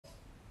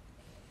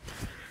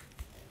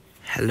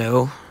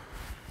Hello,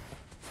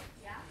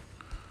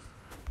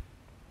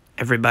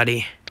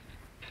 everybody.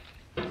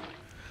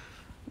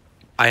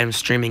 I am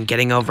streaming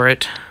Getting Over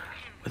It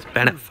with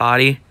Bennett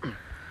Foddy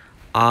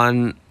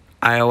on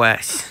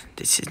iOS.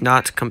 This is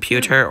not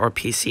computer or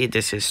PC.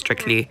 This is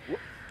strictly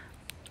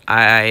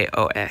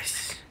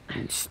iOS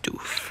and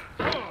stuff.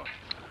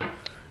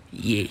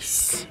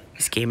 Yes,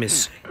 this game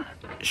is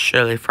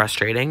surely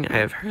frustrating. I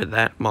have heard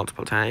that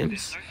multiple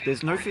times.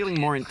 There's no feeling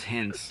more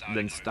intense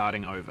than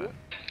starting over.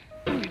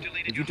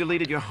 If you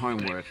deleted your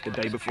homework the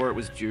day before it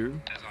was due,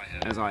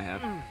 as I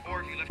have,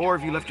 or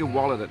if you left your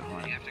wallet at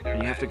home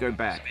and you have to go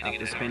back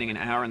after spending an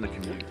hour in the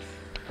commute.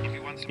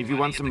 If you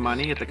won some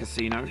money at the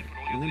casino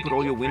and then put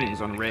all your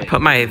winnings on red. I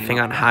put my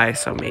thing on high,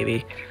 so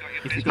maybe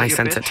my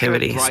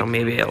sensitivity, so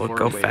maybe it will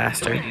go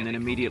faster. And then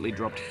immediately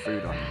dropped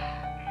food on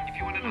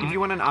you. If you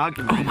want an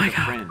argument with a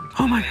friend,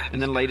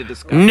 and then later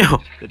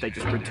discovered that they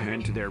just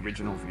returned to their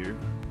original view,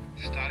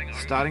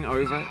 starting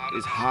over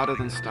is harder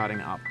than starting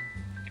up.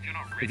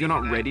 If you're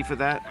not ready for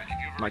that,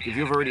 like if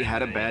you've already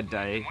had a bad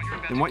day,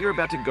 then what you're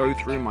about to go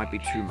through might be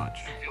too much.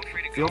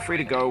 Feel free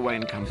to go away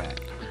and come back.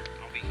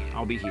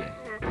 I'll be here.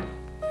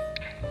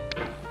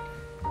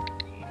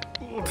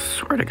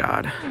 Swear to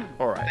God.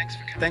 Alright,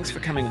 thanks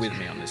for coming with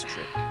me on this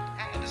trip.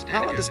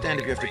 I'll understand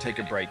if you have to take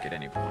a break at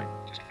any point.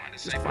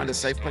 Just find a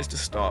safe place to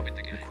stop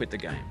and quit the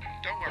game.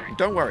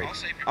 Don't worry,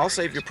 I'll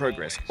save your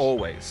progress,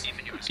 always,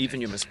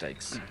 even your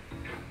mistakes.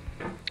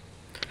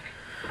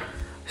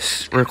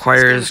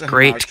 Requires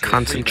great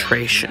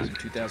concentration.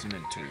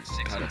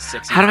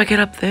 How do I get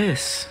up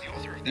this?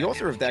 The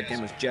author of that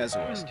game was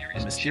Jazwares,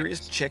 a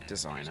mysterious Czech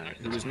designer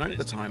who was known at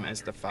the time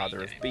as the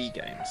father of B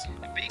games.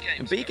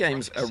 And B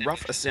games are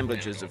rough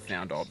assemblages of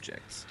found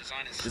objects.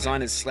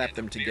 Designers slap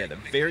them together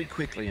very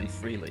quickly and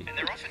freely,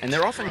 and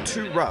they're often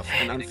too rough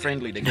and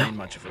unfriendly to gain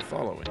much of a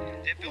following.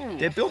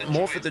 They're built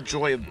more for the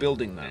joy of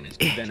building them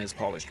than as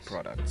polished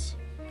products.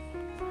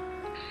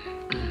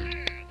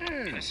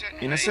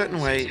 In a certain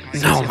way,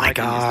 oh my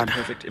God, is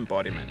the perfect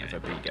embodiment of a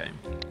B game.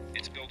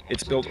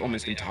 It's built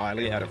almost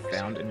entirely out of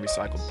found and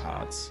recycled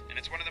parts,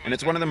 and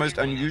it's one of the most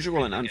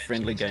unusual and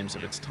unfriendly games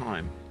of its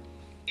time.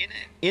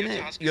 In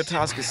it, your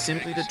task is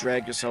simply to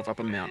drag yourself up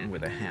a mountain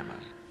with a hammer.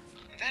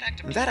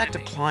 And that act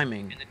of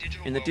climbing,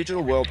 in the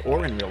digital world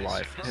or in real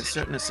life, has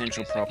certain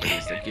essential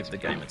properties that give the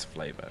game its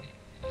flavor.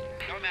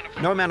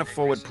 No amount of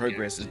forward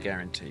progress is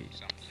guaranteed.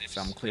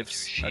 Some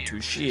cliffs are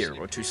too sheer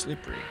or too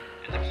slippery.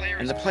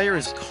 And the player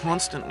is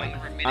constantly,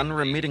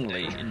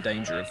 unremittingly in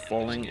danger of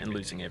falling and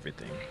losing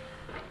everything.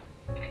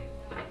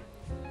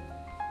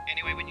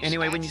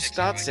 Anyway, when you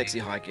start sexy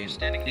hiking,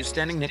 you're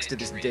standing next to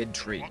this dead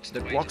tree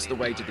that blocks the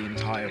way to the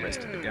entire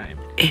rest of the game.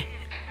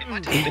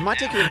 It might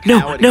take you an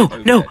hour to get over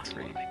that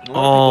tree.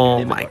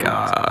 Oh my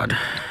God.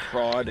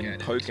 Prod and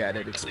poke at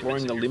it,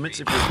 exploring the limits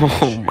of your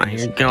Oh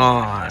my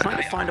God. Trying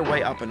to find a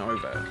way up and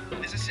over.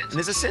 And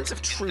there's a sense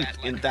of truth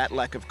in that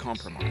lack of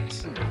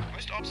compromise.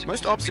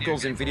 Most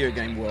obstacles in video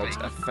game worlds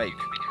are fake.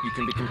 You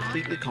can be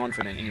completely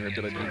confident in your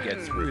ability to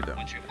get through them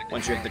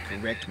once you have the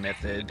correct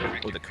method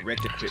or the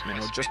correct equipment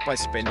or just by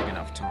spending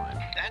enough time.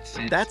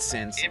 In that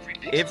sense,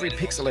 every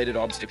pixelated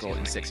obstacle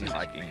in sexy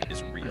hiking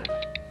is real.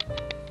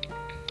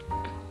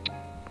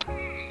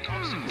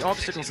 The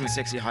obstacles in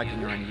sexy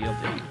hiking are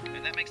unyielding,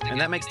 and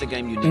that makes the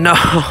game unique. No,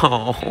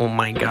 oh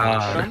my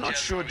God. But I'm not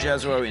sure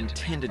Jazwares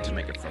intended to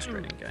make a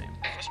frustrating game.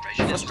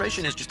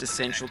 Frustration is just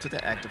essential to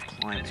the act of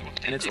climbing,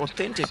 and it's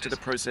authentic to the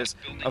process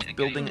of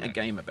building a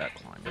game about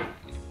climbing.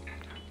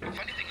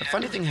 A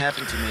funny thing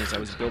happened to me as I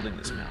was building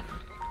this mountain.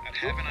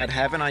 I'd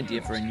have an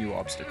idea for a new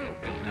obstacle,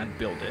 and I'd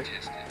build it,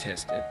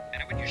 test it,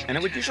 and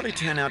it would usually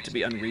turn out to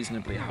be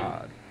unreasonably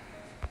hard.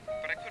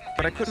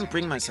 But I couldn't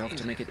bring myself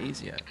to make it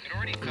easier.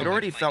 It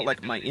already felt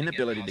like my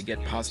inability to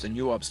get past a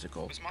new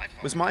obstacle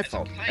was my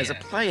fault, as a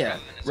player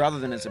rather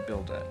than as a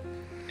builder.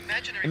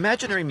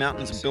 Imaginary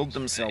mountains build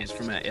themselves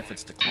from our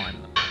efforts to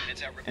climb them,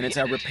 and it's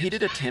our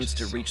repeated attempts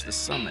to reach the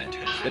summit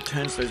that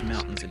turns those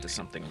mountains into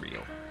something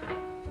real.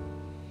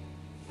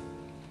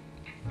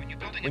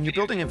 When you're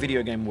building a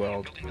video game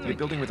world, you're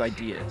building with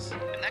ideas,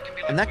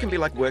 and that can be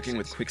like working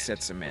with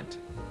quickset cement.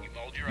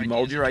 You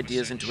mold your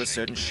ideas into a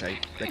certain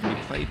shape that can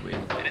be played with,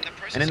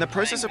 and in the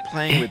process of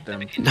playing with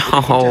them,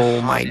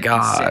 oh my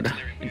God,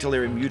 until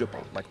they're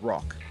immutable, like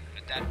rock.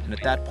 And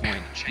at that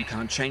point, you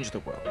can't change the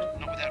world,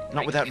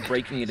 not without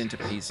breaking it into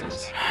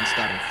pieces and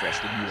starting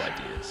fresh with new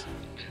ideas.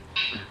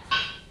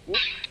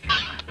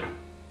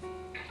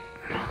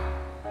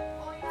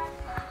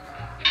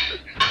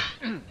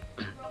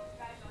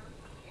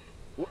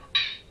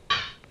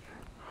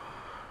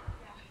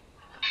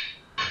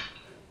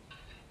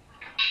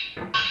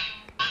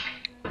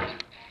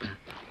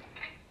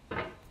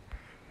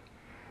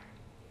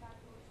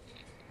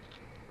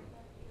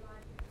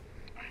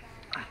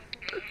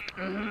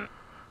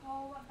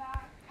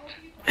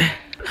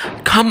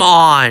 Come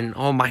on!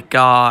 Oh my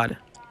God.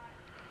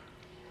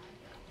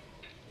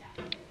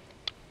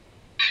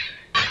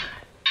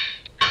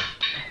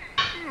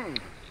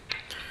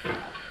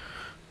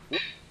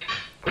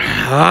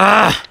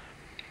 Ah!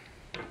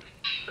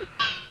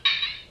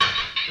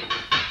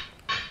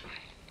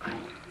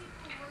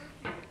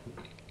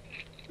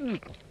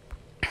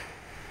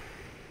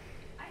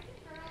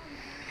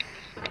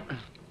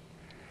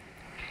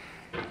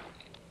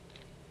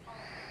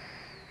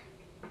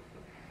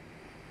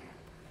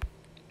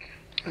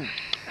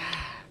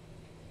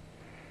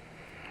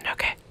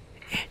 Okay.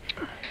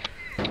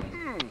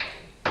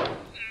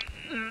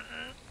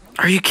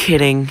 Are you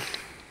kidding?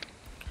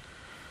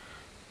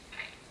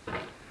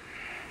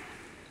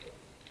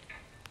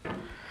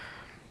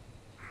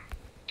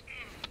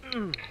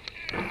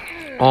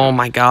 Oh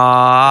my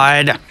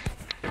god.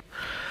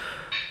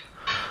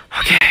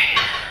 Okay.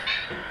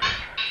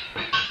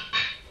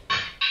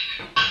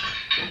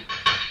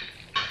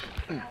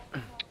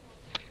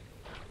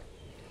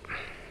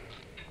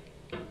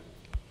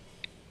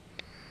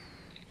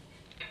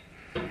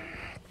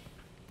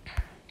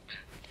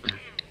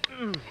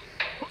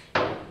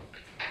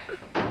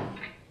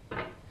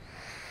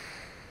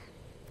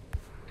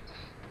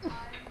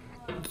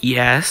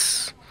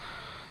 Yes.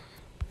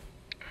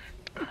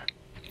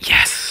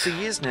 Yes. For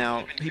years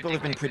now, people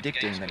have been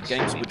predicting that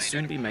games would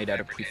soon be made out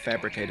of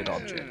prefabricated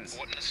objects,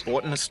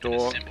 bought in a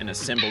store and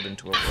assembled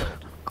into a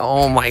world.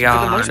 Oh my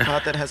For the most god.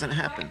 part, that hasn't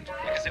happened,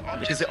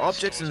 because the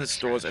objects in the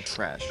stores are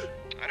trash.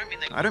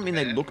 I don't mean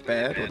they look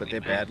bad or that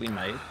they're badly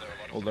made,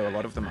 although a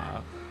lot of them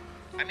are.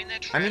 I mean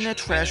they're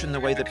trash in the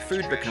way that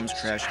food becomes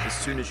trash as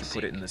soon as you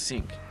put it in the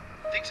sink.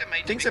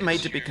 Things are made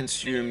to be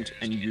consumed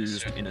and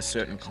used in a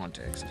certain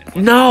context.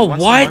 No, Once the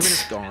moment what?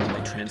 is gone,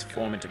 they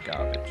transform into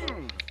garbage.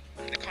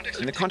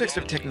 In the context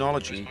of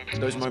technology,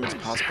 those moments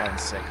pass by in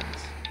seconds.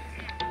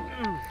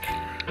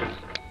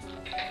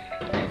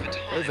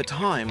 Over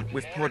time,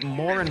 we've poured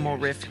more and more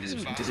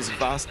refuse into this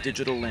vast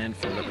digital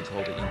landfill that we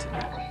call the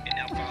internet.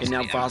 It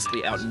now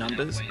vastly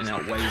outnumbers and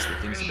outweighs the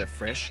things that are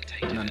fresh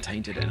and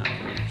untainted and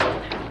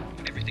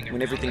unused.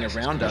 When everything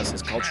around us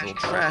is cultural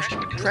trash,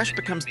 trash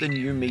becomes the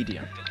new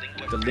medium,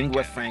 the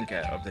lingua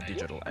franca of the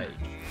digital age.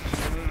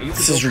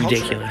 This is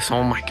ridiculous.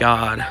 Oh my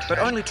god. But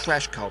only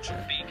trash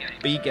culture.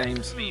 B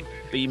games,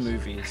 B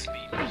movies,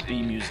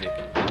 B music,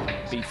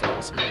 B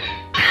philosophy.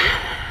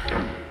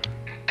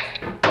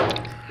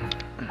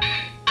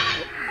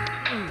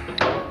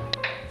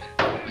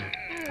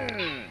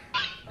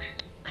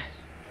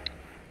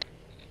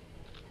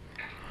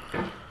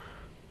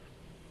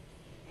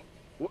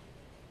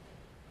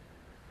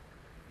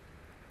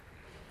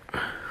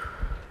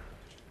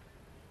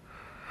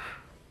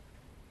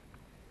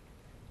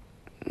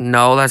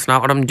 No, that's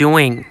not what I'm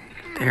doing.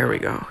 There we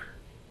go.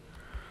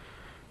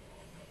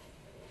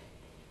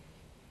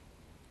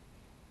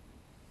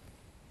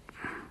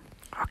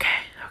 Okay,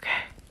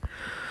 okay.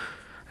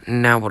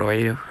 Now what do I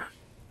do?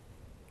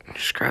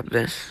 Just grab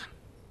this.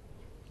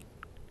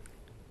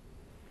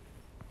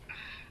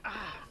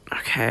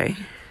 Okay.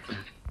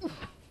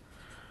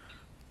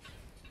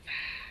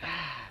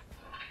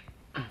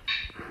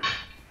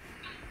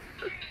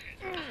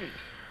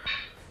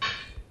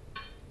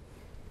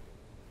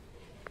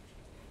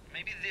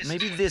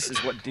 Maybe this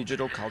is what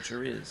digital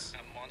culture is.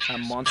 A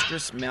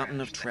monstrous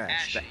mountain of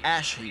trash, the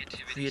ash heap of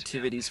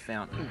creativity's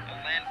fountain.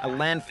 A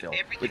landfill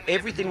with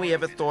everything we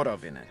ever thought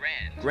of in it.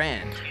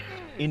 Grand,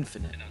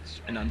 infinite,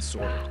 and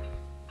unsorted.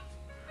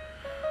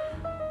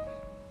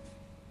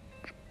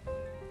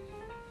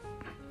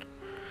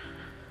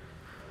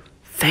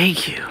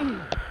 Thank you.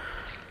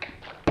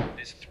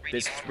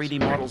 There's 3D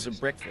models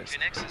of breakfast,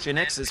 Gen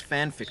X's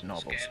fanfic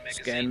novels,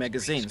 Scan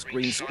magazines,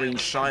 green screen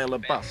Shia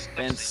LaBeouf,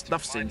 banned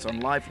snuff scenes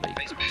on Lively.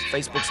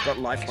 Facebook's got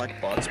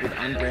lifelike bots with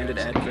unbranded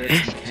adverts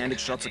and candid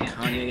shots of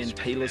Kanye and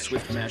Taylor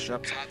Swift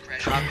mashups,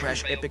 car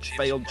crash epic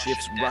failed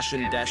GIFs,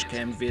 Russian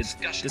dashcam vids,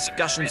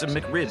 discussions of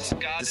McRibs,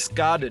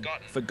 discarded,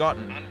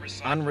 forgotten,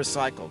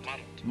 unrecycled,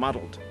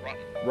 muddled,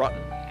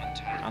 rotten,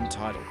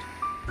 untitled.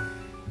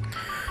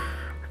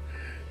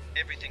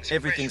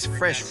 Everything's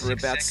fresh for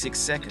about 6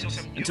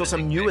 seconds, until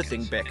some newer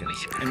thing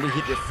beckons, and we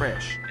hit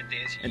refresh.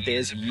 And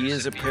there's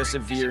years of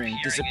persevering,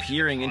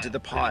 disappearing into the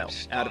pile,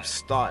 out of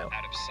style,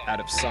 out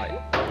of sight.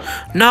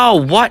 No,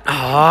 what?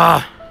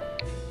 Ah.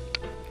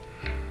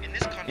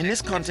 In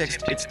this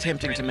context, it's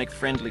tempting to make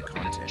friendly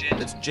content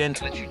that's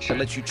gentle, that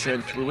lets you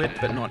churn through it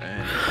but not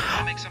earn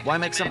it. Why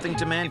make something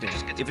demanding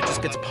if it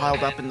just gets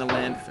piled up in the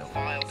landfill,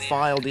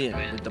 filed in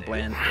with the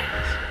bland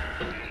things?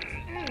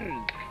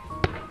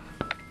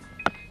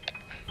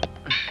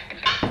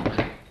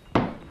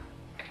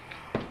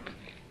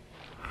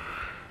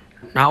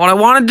 Not what I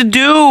wanted to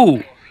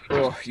do.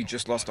 Oh, you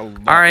just lost a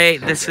lot. All right,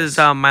 this is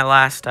my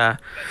last.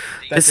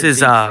 This is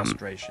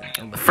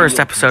the first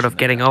episode of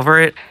Getting Over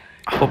It.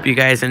 I hope you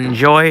guys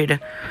enjoyed.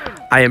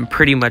 I am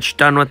pretty much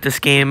done with this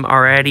game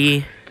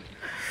already.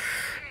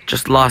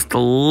 Just lost a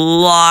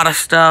lot of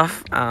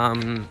stuff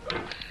in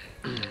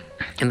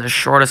the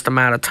shortest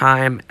amount of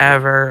time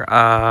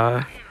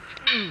ever.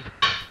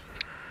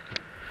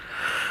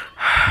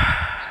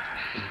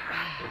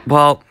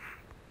 Well.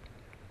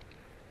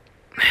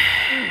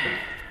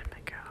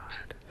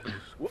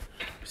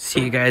 See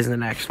you guys in the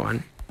next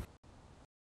one.